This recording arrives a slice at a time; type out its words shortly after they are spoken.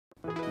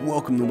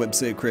Welcome to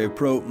Website Creator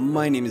Pro.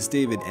 My name is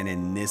David, and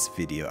in this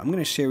video I'm going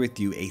to share with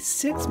you a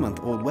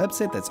 6-month-old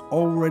website that's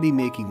already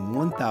making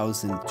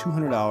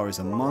 $1,200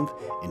 a month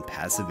in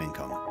passive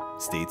income.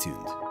 Stay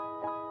tuned.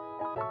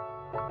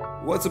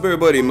 What's up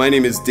everybody, my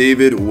name is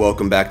David.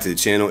 Welcome back to the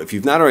channel. If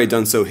you've not already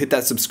done so, hit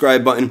that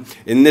subscribe button.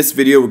 In this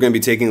video we're going to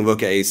be taking a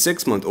look at a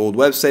 6-month-old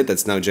website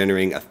that's now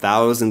generating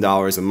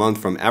 $1,000 a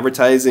month from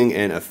advertising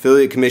and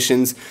affiliate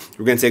commissions.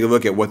 We're going to take a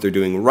look at what they're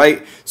doing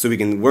right so we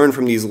can learn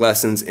from these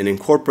lessons and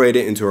incorporate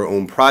it into our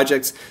own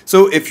projects.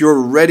 So if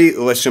you're ready,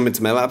 let's jump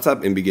into my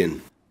laptop and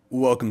begin.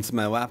 Welcome to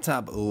my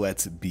laptop.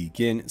 Let's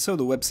begin. So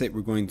the website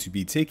we're going to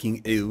be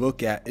taking a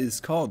look at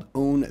is called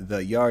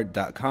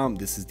owntheyard.com.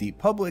 This is the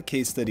public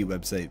case study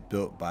website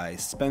built by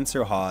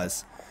Spencer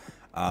Hawes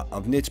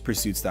of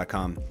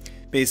nichepursuits.com.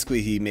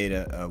 Basically, he made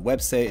a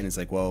website and it's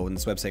like, well, when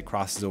this website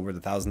crosses over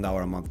the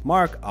 $1,000 a month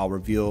mark, I'll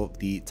reveal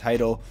the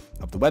title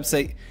of the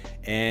website.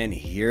 And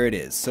here it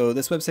is. So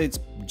this website's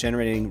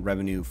generating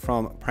revenue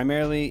from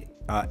primarily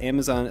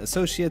Amazon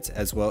associates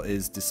as well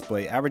as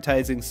display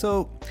advertising.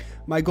 So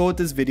my goal with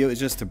this video is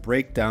just to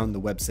break down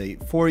the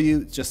website for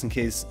you, just in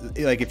case,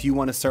 like if you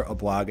want to start a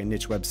blog, a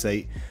niche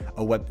website,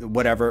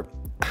 whatever,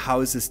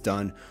 how is this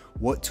done?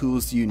 What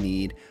tools do you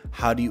need?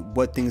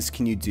 What things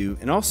can you do?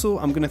 And also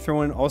I'm going to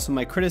throw in also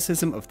my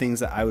criticism of things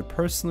that I would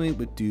personally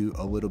do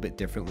a little bit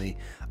differently.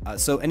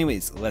 So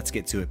anyways, let's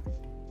get to it.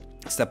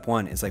 Step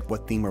one is like,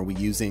 what theme are we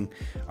using?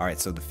 All right,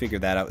 so to figure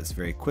that out is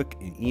very quick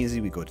and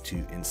easy. We go to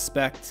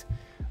inspect,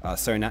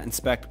 not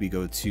inspect, we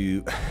go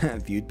to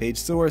viewed page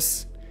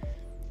source.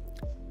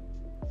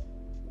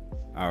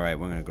 All right,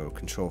 we're gonna go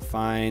control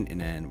find,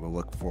 and then we'll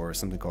look for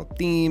something called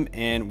theme,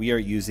 and we are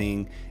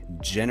using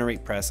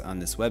GeneratePress on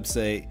this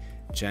website.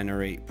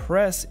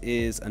 GeneratePress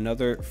is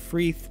another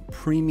free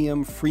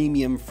freemium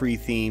free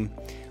theme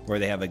where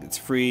they have like, it's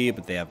free,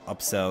 but they have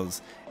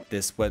upsells.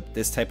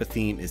 This type of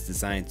theme is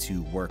designed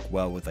to work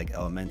well with like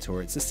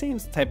Elementor. It's the same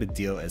type of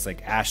deal as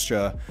like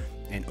Astra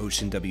and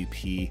Ocean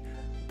WP.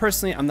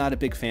 Personally, I'm not a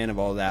big fan of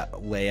all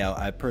that layout.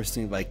 I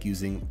personally like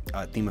using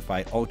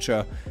Themify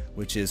Ultra,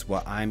 which is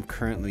what I'm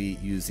currently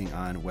using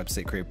on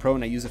Website Creator Pro,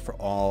 and I use it for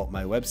all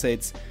my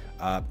websites.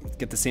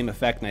 Get the same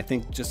effect, and I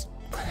think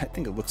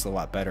it looks a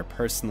lot better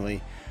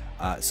personally.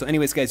 So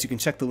anyways, guys, you can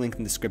check the link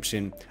in the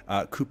description.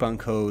 Coupon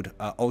code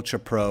Ultra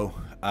Pro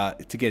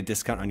to get a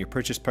discount on your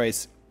purchase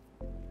price.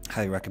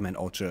 Highly recommend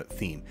Ultra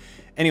theme.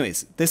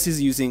 Anyways, this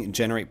is using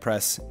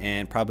GeneratePress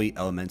and probably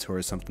Elementor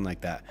or something like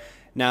that.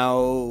 Now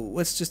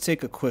let's just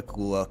take a quick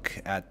look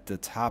at the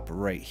top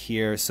right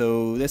here.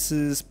 So this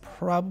is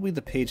probably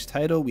the page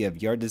title. We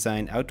have yard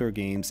design, outdoor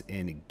games,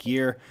 and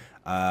gear.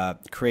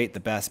 Create the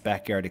best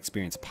backyard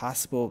experience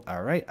possible.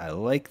 All right, I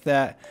like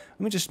that.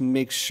 Let me just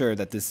make sure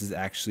that this is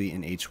actually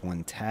an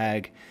H1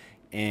 tag.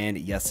 And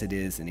yes, it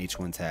is an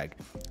H1 tag.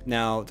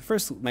 Now,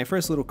 my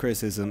first little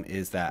criticism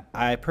is that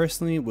I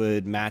personally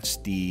would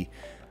match the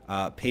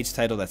page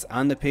title that's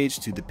on the page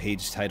to the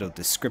page title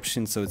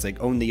description. So it's like,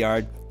 own the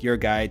yard, your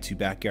guide to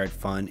backyard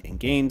fun and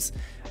games.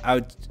 I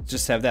would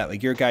just have that,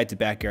 like, your guide to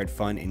backyard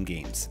fun and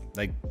games.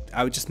 Like,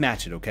 I would just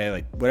match it, okay?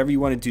 Like, whatever you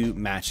want to do,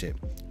 match it.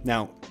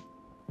 Now,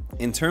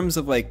 in terms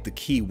of like the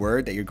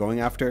keyword that you're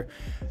going after,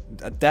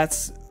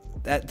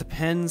 that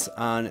depends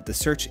on the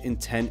search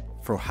intent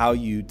for how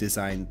you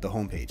design the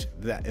homepage,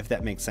 if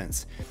that makes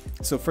sense.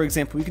 So for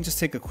example, we can just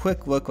take a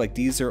quick look. Like,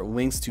 these are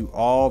links to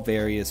all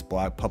various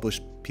blog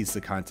published pieces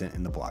of content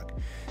in the blog.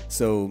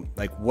 So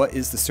like, what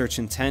is the search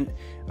intent?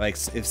 Like,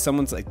 if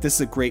someone's like, this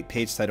is a great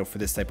page title for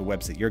this type of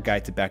website, your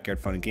guide to backyard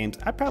fun and games,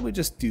 I'd probably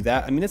just do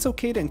that. I mean, it's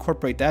okay to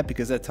incorporate that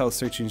because that tells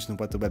search engine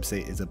what the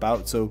website is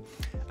about. So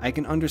I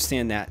can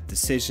understand that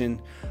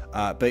decision.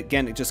 But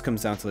again, it just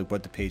comes down to like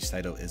what the page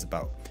title is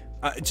about.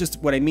 Just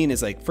what I mean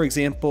is, like, for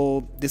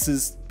example, this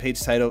is page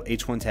title,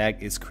 H1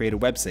 tag is create a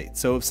website.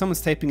 So if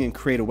someone's typing in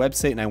create a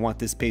website and I want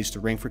this page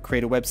to rank for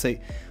create a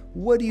website,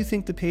 what do you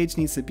think the page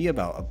needs to be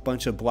about? A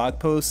bunch of blog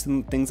posts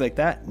and things like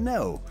that?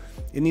 No,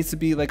 it needs to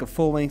be like a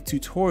full-length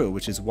tutorial,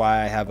 which is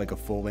why I have like a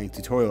full-length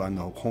tutorial on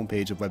the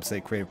homepage of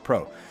Website Creator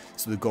Pro.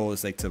 So the goal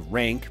is like to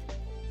rank,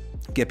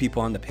 get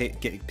people on the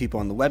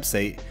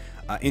website,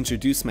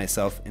 introduce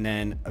myself, and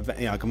then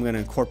I'm going to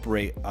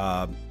incorporate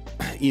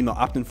email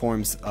opt-in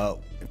forms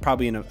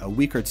probably in a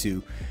week or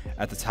two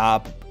at the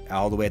top,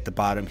 all the way at the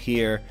bottom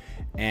here,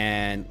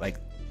 and like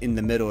in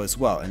the middle as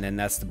well. And then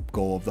that's the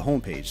goal of the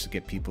homepage, to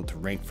get people to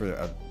rank for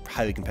a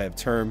highly competitive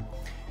term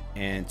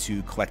and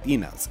to collect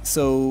emails.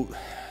 So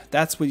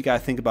that's what you got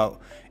to think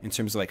about in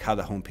terms of like how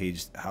the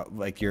homepage,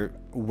 like your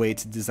way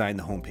to design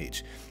the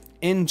homepage.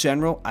 In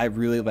general, I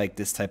really like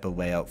this type of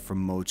layout for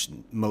most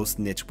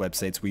niche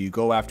websites, where you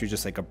go after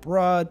just like a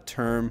broad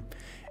term,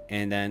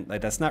 and then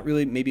like that's not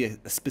really maybe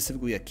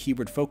specifically a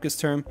keyword focused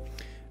term,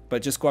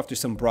 but just go after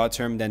some broad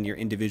term, then your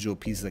individual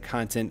pieces of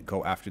content,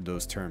 go after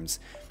those terms.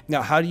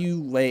 Now, how do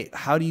you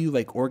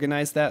like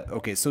organize that?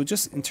 Okay, so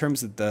just in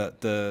terms of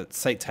the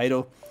site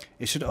title,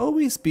 it should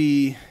always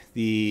be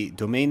the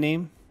domain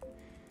name,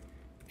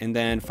 and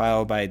then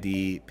followed by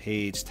the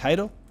page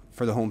title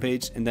for the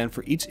homepage, and then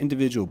for each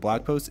individual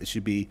blog post, it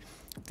should be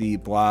the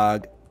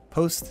blog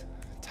post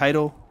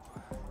title,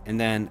 and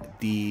then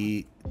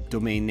the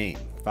domain name,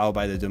 followed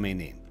by the domain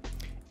name.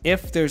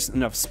 If there's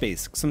enough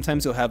space,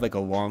 sometimes you'll have like a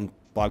long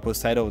blog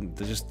post title and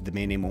just the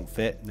domain name won't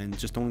fit, then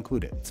just don't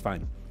include it. It's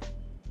fine.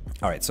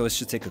 All right, so let's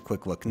just take a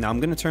quick look. Now I'm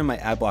going to turn my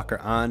ad blocker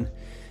on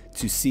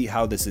to see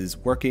how this is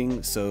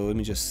working. So let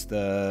me just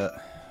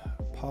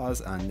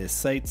pause on this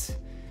site.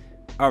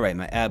 All right,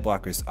 my ad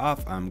blocker is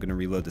off. I'm going to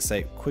reload the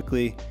site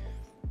quickly.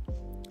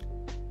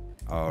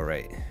 All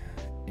right,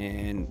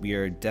 and we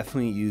are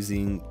definitely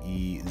using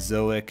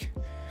Ezoic.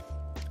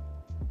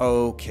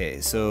 Okay,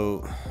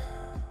 so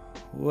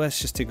let's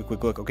just take a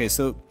quick look. Okay,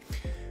 so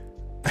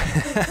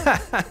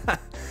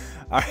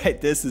all right,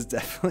 this is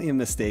definitely a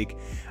mistake.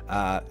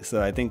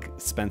 So I think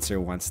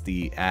Spencer wants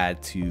the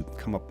ad to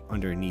come up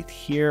underneath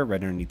here,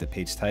 right underneath the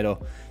page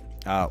title.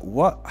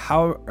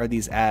 How are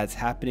these ads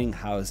happening?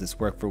 How does this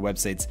work for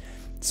websites?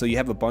 So you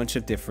have a bunch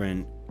of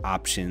different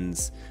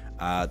options.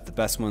 The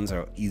best ones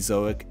are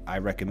Ezoic. I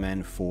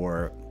recommend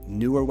for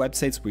newer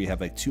websites where you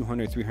have like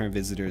 200, 300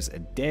 visitors a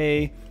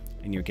day,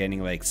 and you're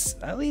getting like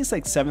at least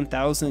like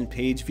 7,000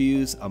 page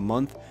views a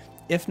month,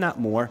 if not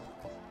more.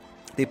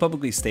 They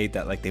publicly state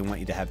that like they want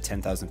you to have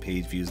 10,000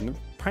 page views, and the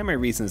primary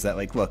reason is that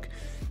like, look,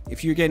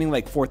 if you're getting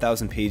like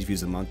 4,000 page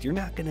views a month, you're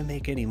not gonna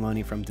make any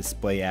money from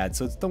display ads,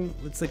 so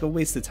it's like a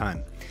waste of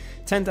time.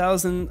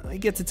 10,000, you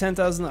get to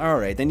 10,000, all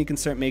right, then you can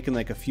start making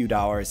like a few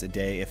dollars a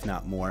day, if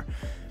not more.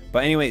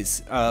 But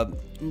anyways,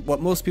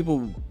 what most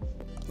people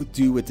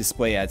do with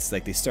display ads,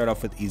 like they start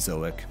off with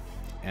Ezoic.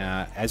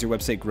 As your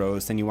website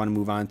grows, then you want to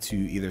move on to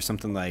either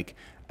something like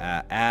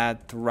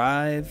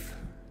AdThrive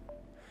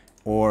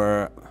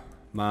or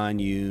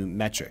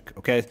Monumetric.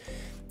 Okay,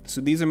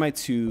 so these are my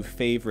two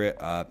favorite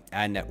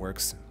ad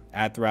networks,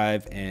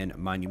 AdThrive and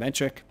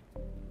Monumetric.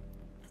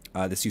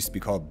 This used to be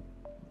called,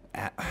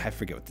 I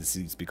forget what this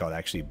used to be called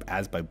actually,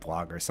 Ads by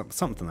Blog or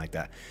something like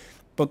that.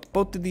 But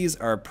both of these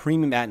are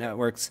premium ad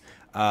networks.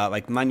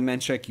 Like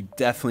Monumetric, you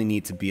definitely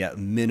need to be at a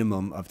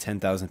minimum of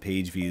 10,000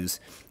 page views,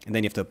 and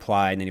then you have to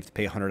apply, and then you have to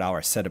pay a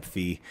 $100 setup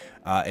fee.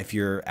 If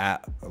you have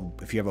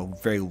a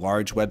very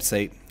large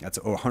website that's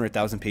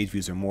 100,000 page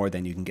views or more,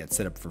 then you can get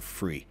set up for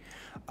free.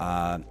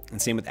 And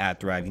same with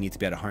AdThrive, you need to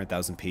be at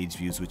 100,000 page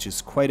views, which is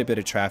quite a bit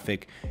of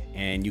traffic,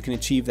 and you can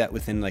achieve that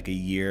within like a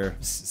year,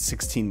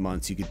 16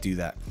 months. You could do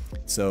that.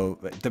 So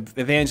the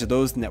advantage of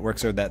those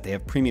networks are that they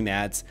have premium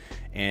ads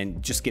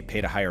and just get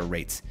paid a higher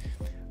rate.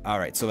 All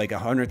right, so like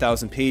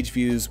 100,000 page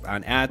views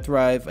on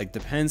AdThrive, like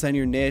depends on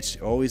your niche,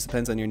 always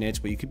depends on your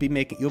niche, but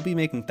you'll be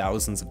making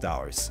thousands of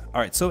dollars. All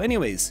right, so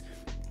anyways,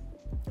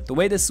 the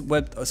way this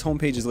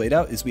homepage is laid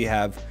out is we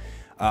have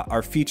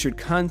our featured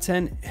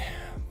content,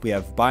 we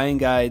have buying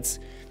guides,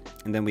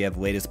 and then we have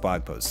latest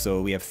blog posts.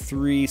 So we have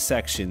 3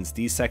 sections.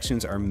 These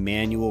sections are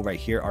manual right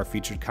here. Our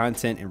featured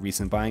content and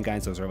recent buying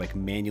guides, those are like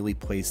manually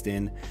placed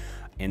in.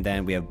 And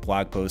then we have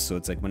blog posts. So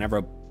it's like whenever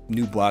a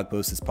new blog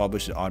post is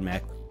published, it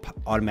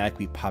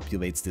automatically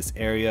populates this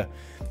area.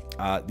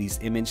 These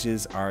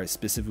images are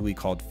specifically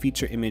called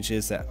feature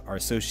images that are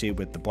associated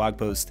with the blog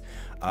post.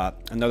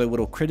 Another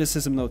little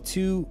criticism though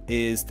too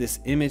is this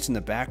image in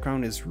the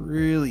background is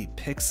really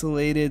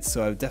pixelated,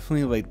 so I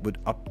definitely would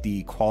up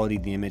the quality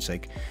of the image.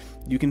 Like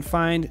you can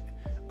find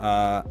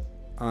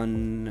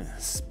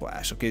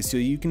Unsplash. Okay, so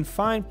you can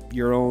find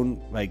your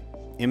own like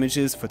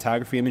images,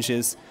 photography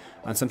images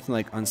on something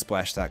like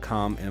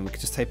unsplash.com, and we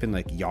could just type in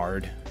like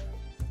yard.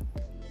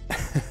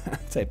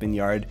 Type in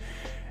yard,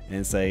 and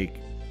it's like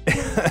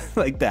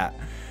like that.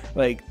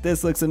 Like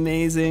this looks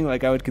amazing.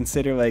 Like I would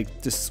consider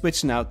like just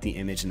switching out the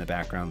image in the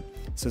background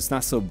so it's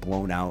not so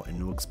blown out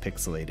and it looks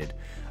pixelated,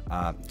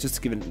 just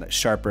to give it a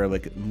sharper,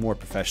 like more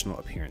professional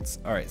appearance.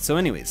 All right, so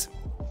anyways,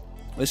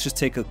 let's just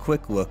take a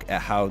quick look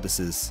at how this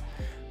is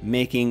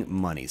making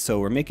money. So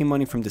we're making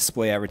money from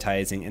display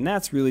advertising, and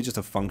that's really just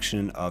a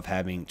function of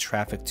having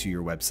traffic to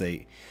your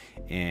website,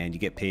 and you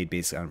get paid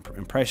based on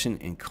impression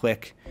and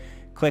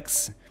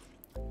clicks.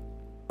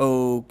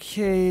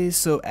 Okay,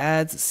 so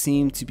ads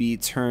seem to be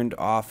turned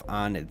off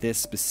on this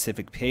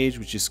specific page,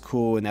 which is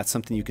cool, and that's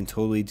something you can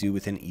totally do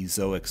within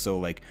Ezoic. So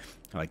like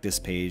this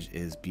page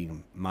is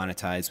being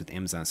monetized with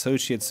Amazon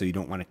Associates, so you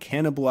don't want to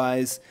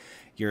cannibalize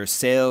your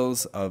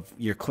sales of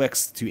your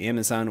clicks to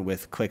Amazon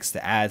with clicks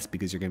to ads,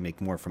 because you're going to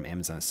make more from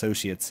Amazon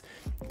Associates.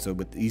 So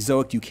with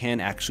Ezoic, you can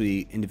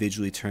actually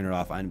individually turn it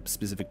off on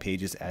specific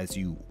pages as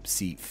you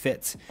see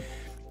fit.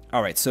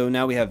 All right, so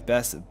now we have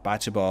best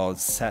bocce ball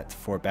set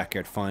for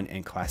backyard fun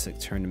and classic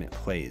tournament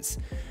plays.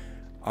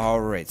 All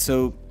right,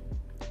 so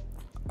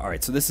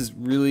this is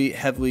really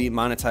heavily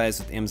monetized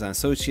with Amazon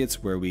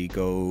Associates, where we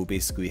go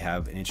basically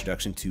have an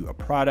introduction to a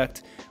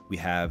product. We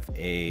have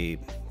a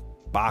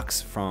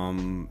box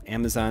from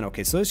Amazon.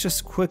 Okay, so let's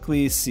just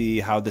quickly see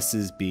how this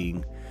is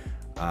being,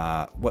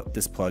 what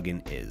this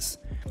plugin is.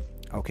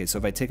 Okay, so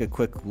if I take a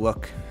quick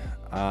look,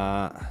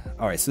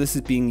 all right, so this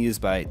is being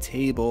used by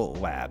Table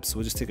Labs. So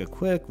we'll just take a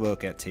quick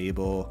look at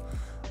Table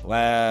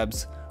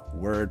Labs,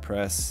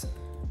 WordPress.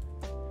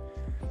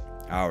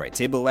 All right,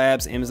 Table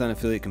Labs, Amazon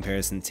affiliate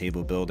comparison,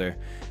 table builder.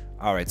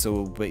 All right,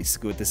 so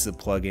basically this is a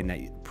plugin,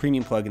 that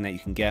premium plugin that you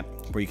can get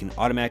where you can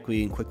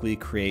automatically and quickly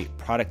create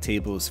product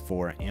tables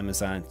for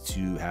Amazon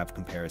to have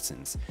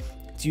comparisons.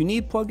 Do you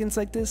need plugins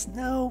like this?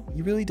 No,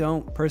 you really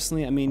don't.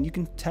 Personally, I mean, you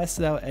can test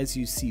it out as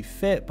you see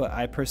fit, but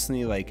I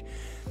personally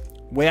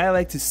way I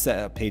like to set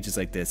up pages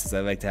like this is I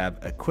like to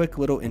have a quick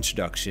little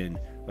introduction,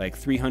 like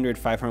 300,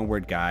 500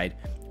 word guide,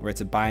 where it's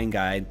a buying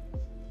guide.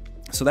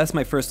 So that's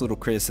my first little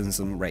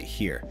criticism right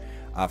here.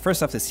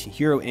 First off, this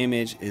hero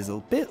image is a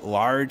bit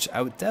large.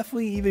 I would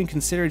definitely even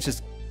consider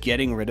just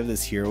getting rid of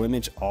this hero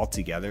image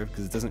altogether,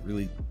 because it doesn't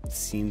really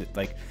seem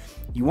like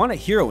you want a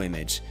hero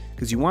image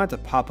because you want it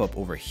to pop up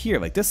over here.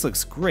 Like, this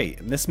looks great,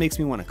 and this makes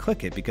me want to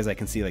click it because I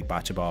can see like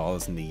bocce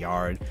balls in the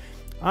yard.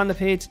 On the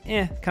page,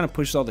 kind of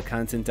pushes all the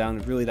content down.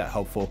 Really that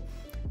helpful?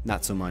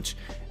 Not so much.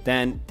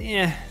 Then,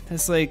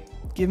 that's like,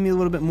 give me a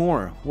little bit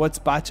more. What's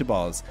bocce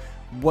balls?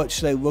 What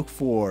should I look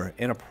for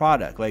in a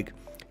product? Like,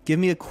 give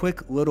me a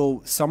quick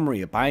little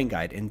summary, a buying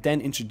guide, and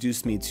then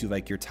introduce me to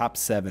like your top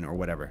 7 or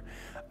whatever.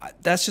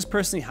 That's just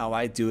personally how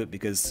I do it,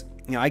 because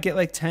I get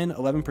like 10,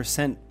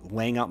 11%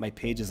 laying out my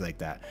pages like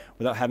that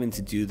without having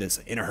to do this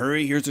in a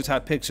hurry. Here's the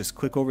top picks. Just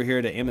click over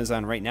here to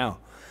Amazon right now.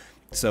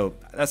 So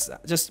that's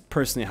just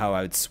personally how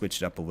I would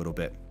switch it up a little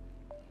bit.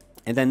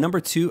 And then number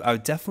 2, I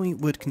definitely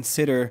would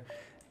consider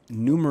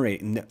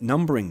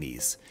numbering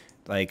these.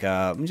 Like,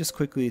 let me just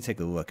quickly take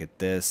a look at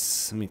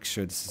this. Let me make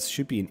sure this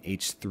should be an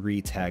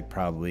H3 tag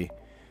probably.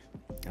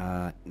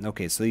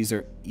 Okay, so these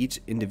are each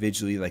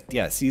individually, like,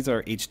 yes, these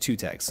are H2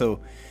 tags. So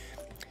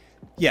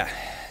yeah,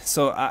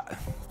 so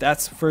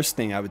that's first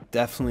thing I would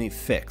definitely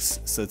fix.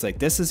 So it's like,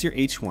 this is your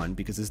H1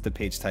 because this is the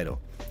page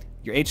title.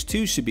 Your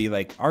H2 should be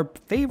like our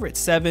favorite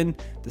 7,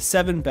 the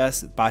 7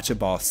 best bocce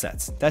ball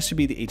sets. That should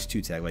be the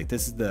H2 tag. Like,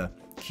 this is the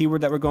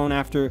keyword that we're going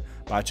after,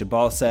 bocce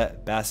ball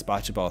set, best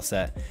bocce ball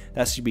set.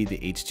 That should be the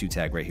H2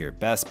 tag right here,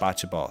 best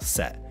bocce ball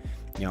set.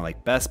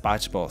 Like best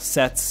bocce ball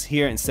sets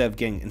here.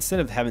 Instead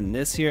of having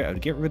this here, I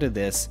would get rid of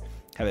this,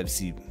 have it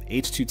see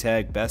H2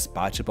 tag, best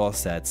bocce ball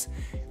sets.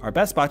 Our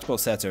best bocce ball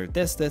sets are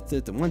this,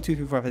 1, 2,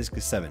 3, 4, 5,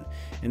 6, 7.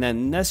 And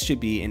then this should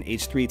be an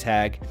H3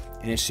 tag,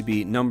 and it should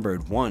be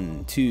numbered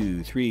 1,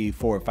 2, 3,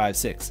 4, 5,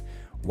 6.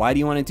 Why do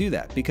you want to do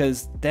that?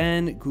 Because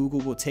then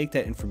Google will take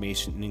that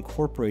information and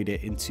incorporate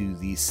it into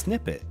the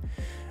snippet.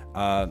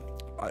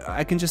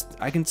 I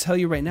can tell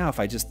you right now, if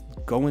I just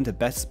go into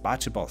best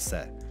bocce ball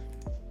set,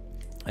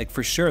 like,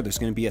 for sure there's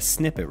going to be a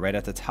snippet right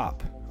at the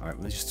top. All right,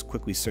 let's just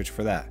quickly search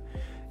for that.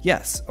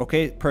 Yes,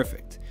 okay,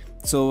 perfect.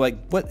 So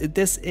like, what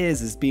this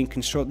is being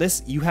controlled.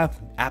 This, you have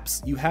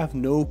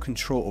no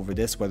control over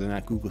this, whether or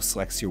not Google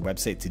selects your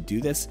website to do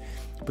this,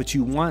 but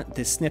you want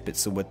this snippet.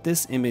 So what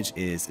this image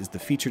is the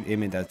featured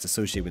image that's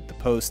associated with the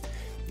post.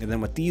 And then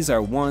what these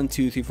are, 1,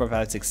 2, 3, 4,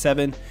 5, 6,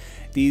 7,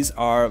 these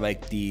are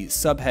like the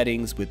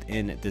subheadings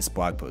within this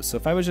blog post. So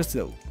if I was just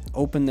to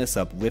open this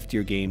up,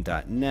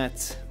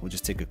 liftyourgame.net, we'll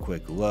just take a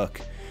quick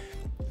look.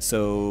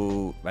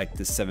 So like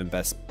the 7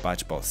 best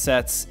bocce ball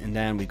sets, and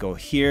then we go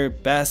here,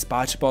 best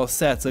bocce ball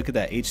sets. Look at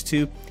that,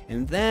 H2,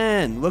 and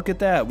then look at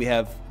that, we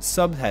have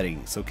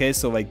subheadings. Okay,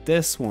 so like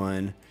this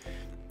one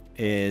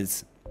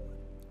is,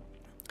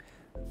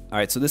 all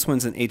right, so this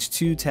one's an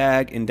H2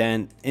 tag, and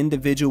then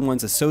individual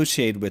ones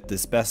associated with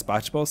this best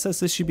bocce ball sets,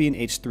 this should be an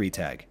H3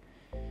 tag.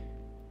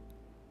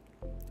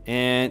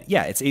 And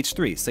yeah, it's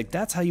H3. It's like,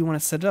 that's how you want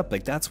to set it up.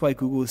 Like, that's why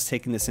Google is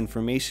taking this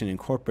information,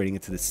 incorporating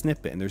it to the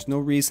snippet, and there's no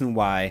reason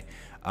why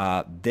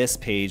this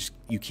page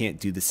you can't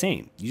do the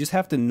same. You just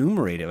have to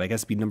enumerate it. Like, it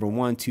has to be number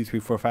 1, 2, 3,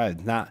 4,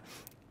 5. Not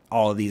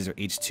all of these are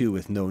H2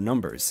 with no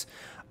numbers.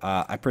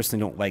 I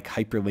personally don't like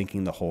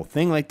hyperlinking the whole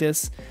thing like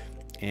this,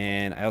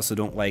 and I also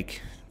don't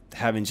like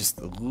having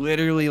just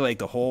literally like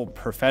the whole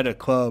Perfetta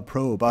Club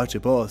Pro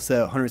Bocce Ball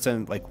set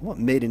 107, like, what,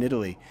 made in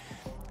Italy.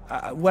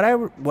 What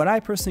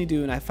I personally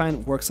do, and I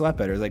find works a lot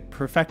better, is like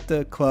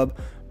Perfetta Club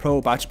Pro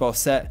Bocce Ball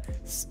Set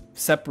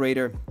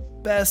separator,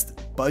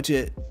 best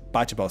budget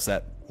bocce ball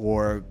set,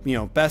 or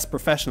best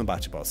professional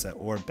bocce ball set,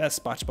 or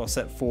best bocce ball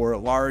set for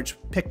large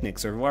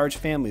picnics or large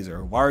families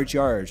or large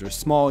yards or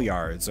small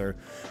yards or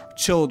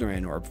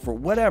children or for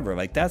whatever.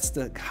 Like, that's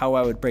how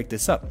I would break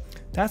this up.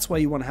 That's why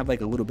you want to have like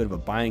a little bit of a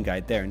buying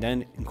guide there, and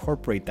then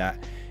incorporate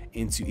that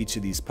into each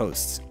of these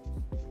posts.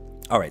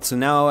 All right, so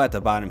now at the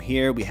bottom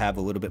here, we have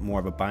a little bit more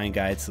of a buying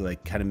guide to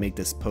like kind of make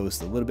this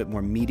post a little bit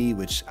more meaty,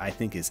 which I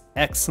think is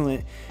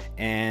excellent.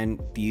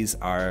 And these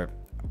are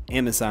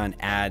Amazon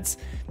ads.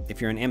 If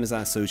you're an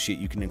Amazon associate,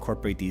 you can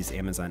incorporate these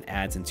Amazon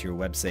ads into your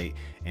website,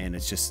 and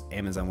it's just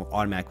Amazon will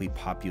automatically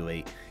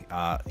populate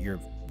your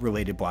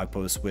related blog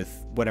posts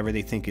with whatever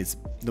they think is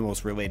the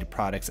most related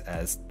products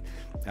as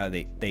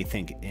they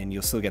think, and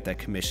you'll still get that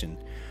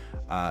commission.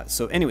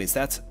 So anyways,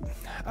 that's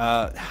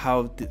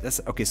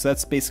okay. So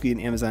that's basically an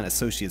Amazon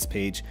Associates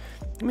page.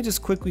 Let me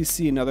just quickly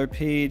see another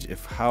page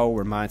of how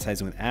we're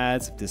monetizing with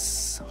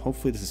ads.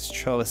 Hopefully this is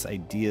Trellis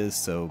Ideas.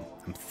 So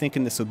I'm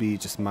thinking this will be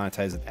just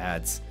monetized with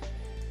ads.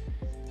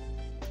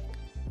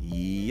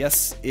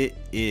 Yes, it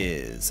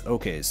is.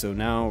 Okay, so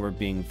now we're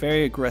being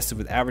very aggressive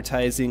with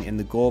advertising, and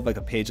the goal of like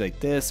a page like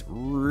this,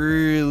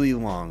 really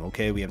long.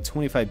 Okay, we have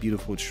 25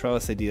 beautiful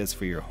trellis ideas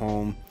for your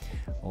home.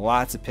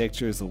 Lots of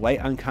pictures,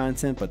 light on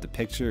content, but the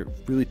picture,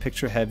 really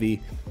picture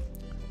heavy.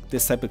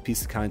 This type of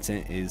piece of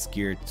content is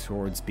geared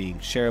towards being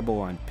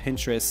shareable on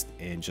Pinterest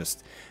and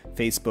just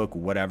Facebook,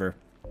 whatever,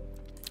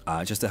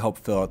 just to help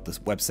fill out this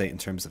website in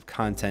terms of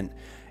content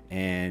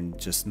and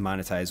just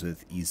monetize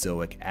with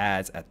Ezoic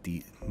Ads at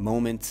the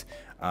moment,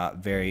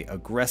 very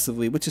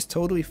aggressively, which is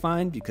totally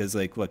fine because,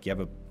 like, look, you have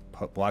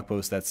a blog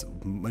post that's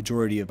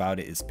majority about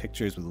it is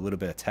pictures with a little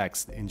bit of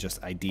text and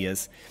just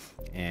ideas.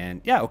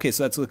 And yeah, okay,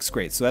 so that looks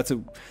great. So that's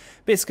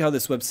basically how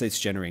this website's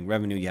generating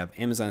revenue. You have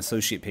Amazon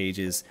associate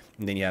pages,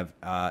 and then you have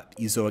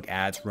Ezoic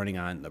Ads running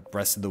on the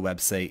rest of the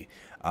website,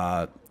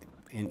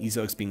 and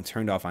Ezoic's being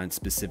turned off on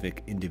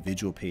specific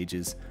individual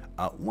pages.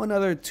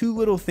 Two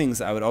little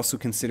things I would also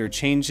consider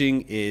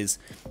changing is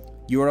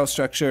URL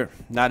structure.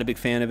 Not a big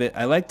fan of it.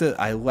 I like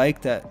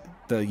that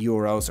the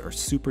URLs are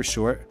super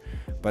short,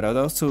 but I'd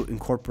also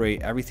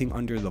incorporate everything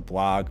under the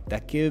blog.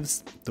 That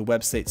gives the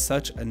website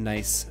such a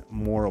nice,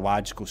 more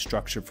logical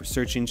structure for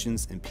search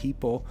engines and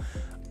people.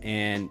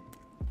 And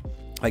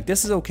like,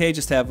 this is okay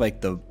just to have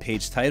like the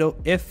page title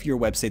if your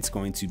website's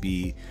going to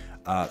be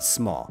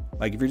small.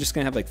 Like, if you're just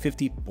gonna have like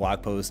 50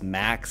 blog posts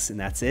max and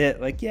that's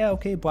it, like, yeah,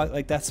 okay, blog,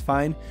 like, that's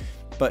fine.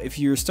 But if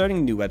you're starting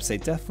a new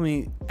website,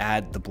 definitely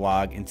add the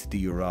blog into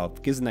the URL.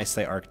 It gives a nice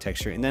site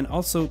architecture, and then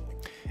also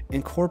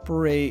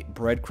incorporate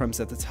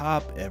breadcrumbs at the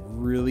top. It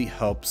really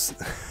helps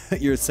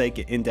your site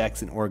get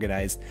indexed and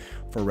organized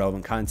for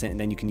relevant content, and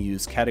then you can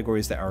use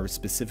categories that are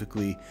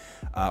specifically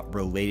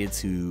related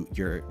to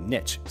your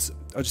niche. So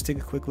I'll just take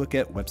a quick look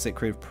at Website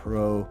Creative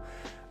Pro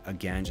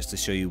again, just to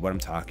show you what I'm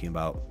talking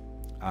about.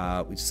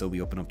 So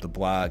we open up the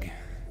blog,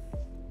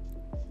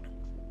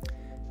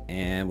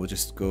 and we'll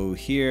just go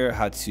here,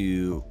 how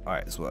to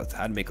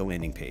make a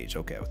landing page.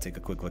 Okay, we'll take a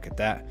quick look at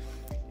that.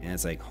 And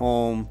it's like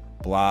home,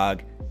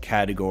 blog,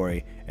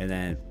 category, and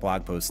then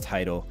blog post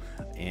title.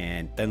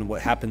 And then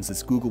what happens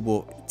is Google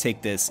will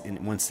take this, and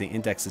once they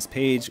index this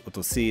page, what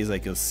they'll see is,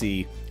 like, you'll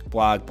see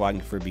blog,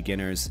 blogging for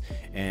beginners,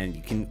 and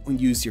you can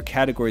use your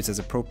categories as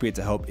appropriate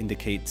to help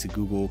indicate to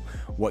Google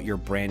what your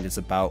brand is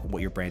about,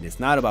 what your brand is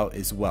not about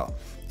as well.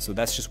 So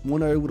that's just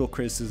one other little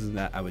criticism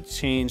that I would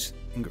change.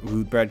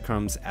 Include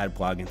breadcrumbs, add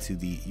blog into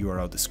the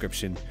URL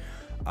description.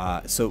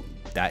 So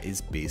that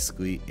is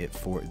basically it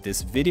for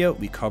this video.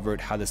 We covered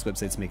how this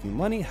website's making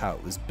money, how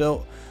it was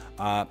built,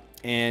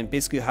 and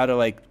basically how to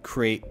like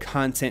create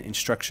content and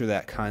structure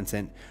that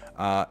content.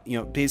 You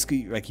know,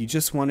 basically, like, you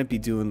just want to be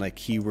doing like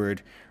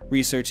keyword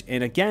research.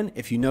 And again,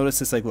 if you notice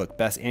this, like, look,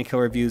 best ant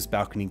killer reviews,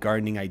 balcony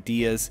gardening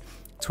ideas,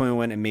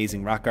 21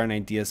 amazing rock garden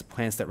ideas,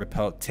 plants that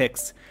repel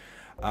ticks,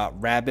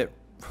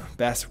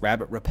 best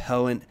rabbit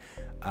repellent,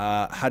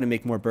 how to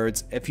make more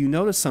birds. If you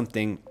notice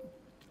something,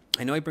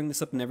 I know I bring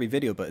this up in every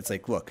video, but it's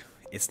like, look,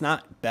 it's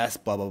not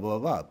best blah blah blah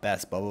blah,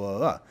 best blah blah blah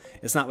blah.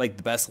 It's not like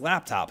the best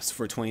laptops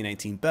for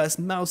 2019, best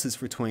mouses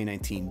for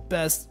 2019,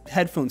 best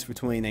headphones for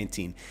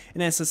 2019.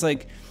 And it's just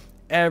like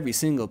every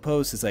single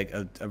post is like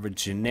a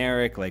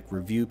generic like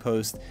review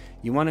post.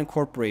 You want to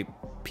incorporate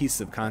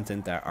pieces of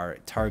content that are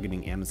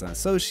targeting Amazon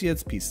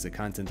associates, pieces of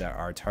content that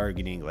are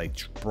targeting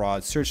like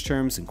broad search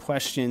terms and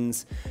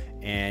questions,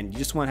 and you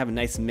just want to have a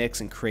nice mix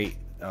and create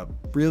a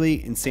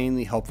really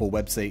insanely helpful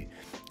website.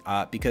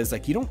 Because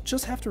like, you don't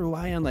just have to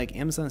rely on like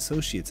Amazon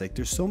associates. Like,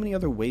 there's so many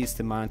other ways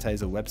to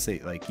monetize a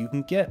website. Like, you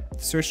can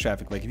get search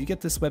traffic. Like, if you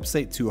get this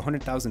website to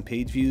 100,000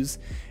 page views,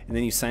 and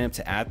then you sign up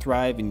to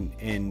AdThrive,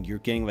 and you're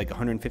getting like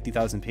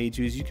 150,000 page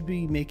views, you could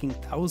be making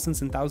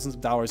thousands and thousands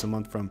of dollars a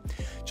month from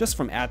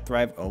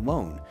AdThrive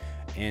alone.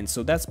 And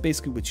so that's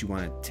basically what you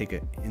want to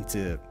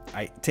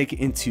take it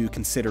into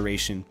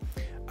consideration.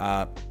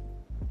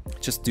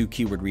 Just do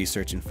keyword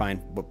research and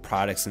find what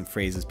products and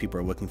phrases people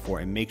are looking for,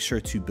 and make sure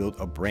to build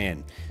a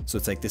brand. So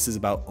it's like, this is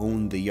about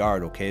own the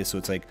yard. Okay, so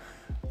it's like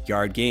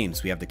yard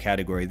games, we have the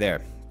category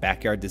there.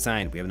 Backyard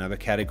design, we have another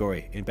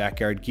category. In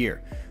backyard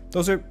gear,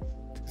 those are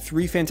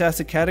 3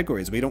 fantastic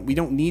categories. We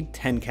don't need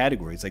 10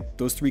 categories. Like,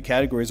 those 3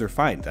 categories are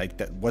fine. Like,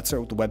 what's the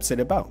website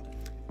about?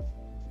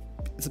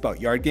 It's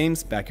about yard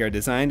games, backyard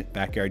design,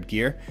 backyard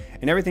gear,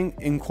 and everything.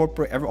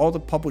 Incorporate all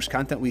the published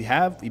content we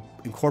have, we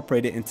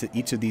incorporate it into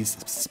each of these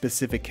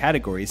specific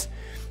categories.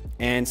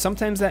 And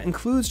sometimes that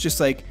includes just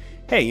like,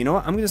 hey, you know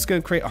what, I'm just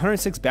going to create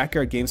 106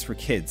 backyard games for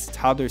kids,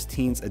 toddlers,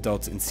 teens,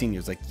 adults, and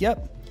seniors. Like,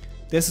 yep,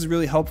 this is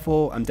really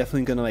helpful. I'm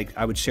definitely gonna, like,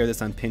 I would share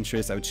this on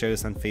Pinterest, I would share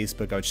this on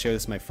Facebook, I would share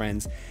this with my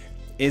friends.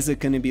 Is it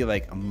going to be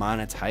like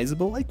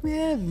monetizable? Like,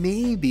 man,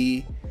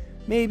 maybe,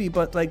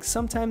 but like,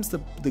 sometimes the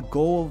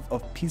goal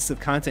of a piece of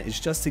content is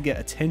just to get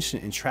attention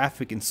and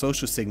traffic and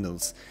social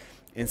signals.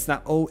 And it's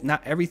not,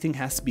 not everything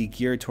has to be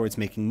geared towards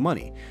making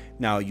money.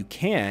 Now, you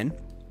can,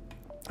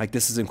 like,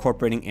 this is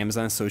incorporating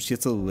Amazon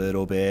associates a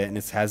little bit, and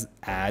it has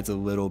ads a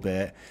little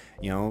bit,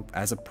 you know,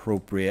 as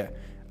appropriate.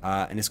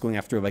 And it's going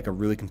after like a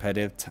really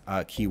competitive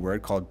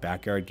keyword called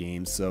backyard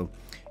games. So,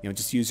 you know,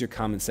 just use your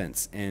common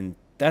sense. And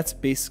that's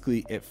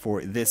basically it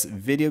for this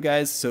video,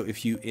 guys. So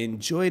if you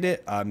enjoyed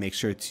it, make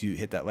sure to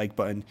hit that like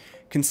button.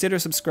 Consider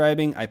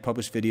subscribing. I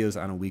publish videos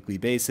on a weekly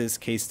basis,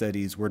 case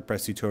studies,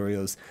 WordPress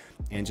tutorials,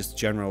 and just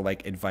general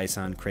like advice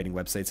on creating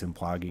websites and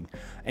blogging.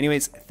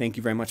 Anyways, thank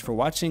you very much for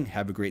watching.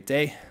 Have a great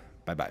day.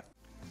 Bye-bye.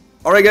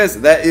 All right,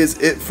 guys, that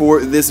is it for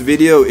this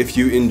video. If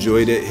you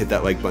enjoyed it, hit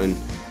that like button.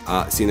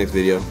 See you next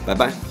video.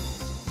 Bye-bye.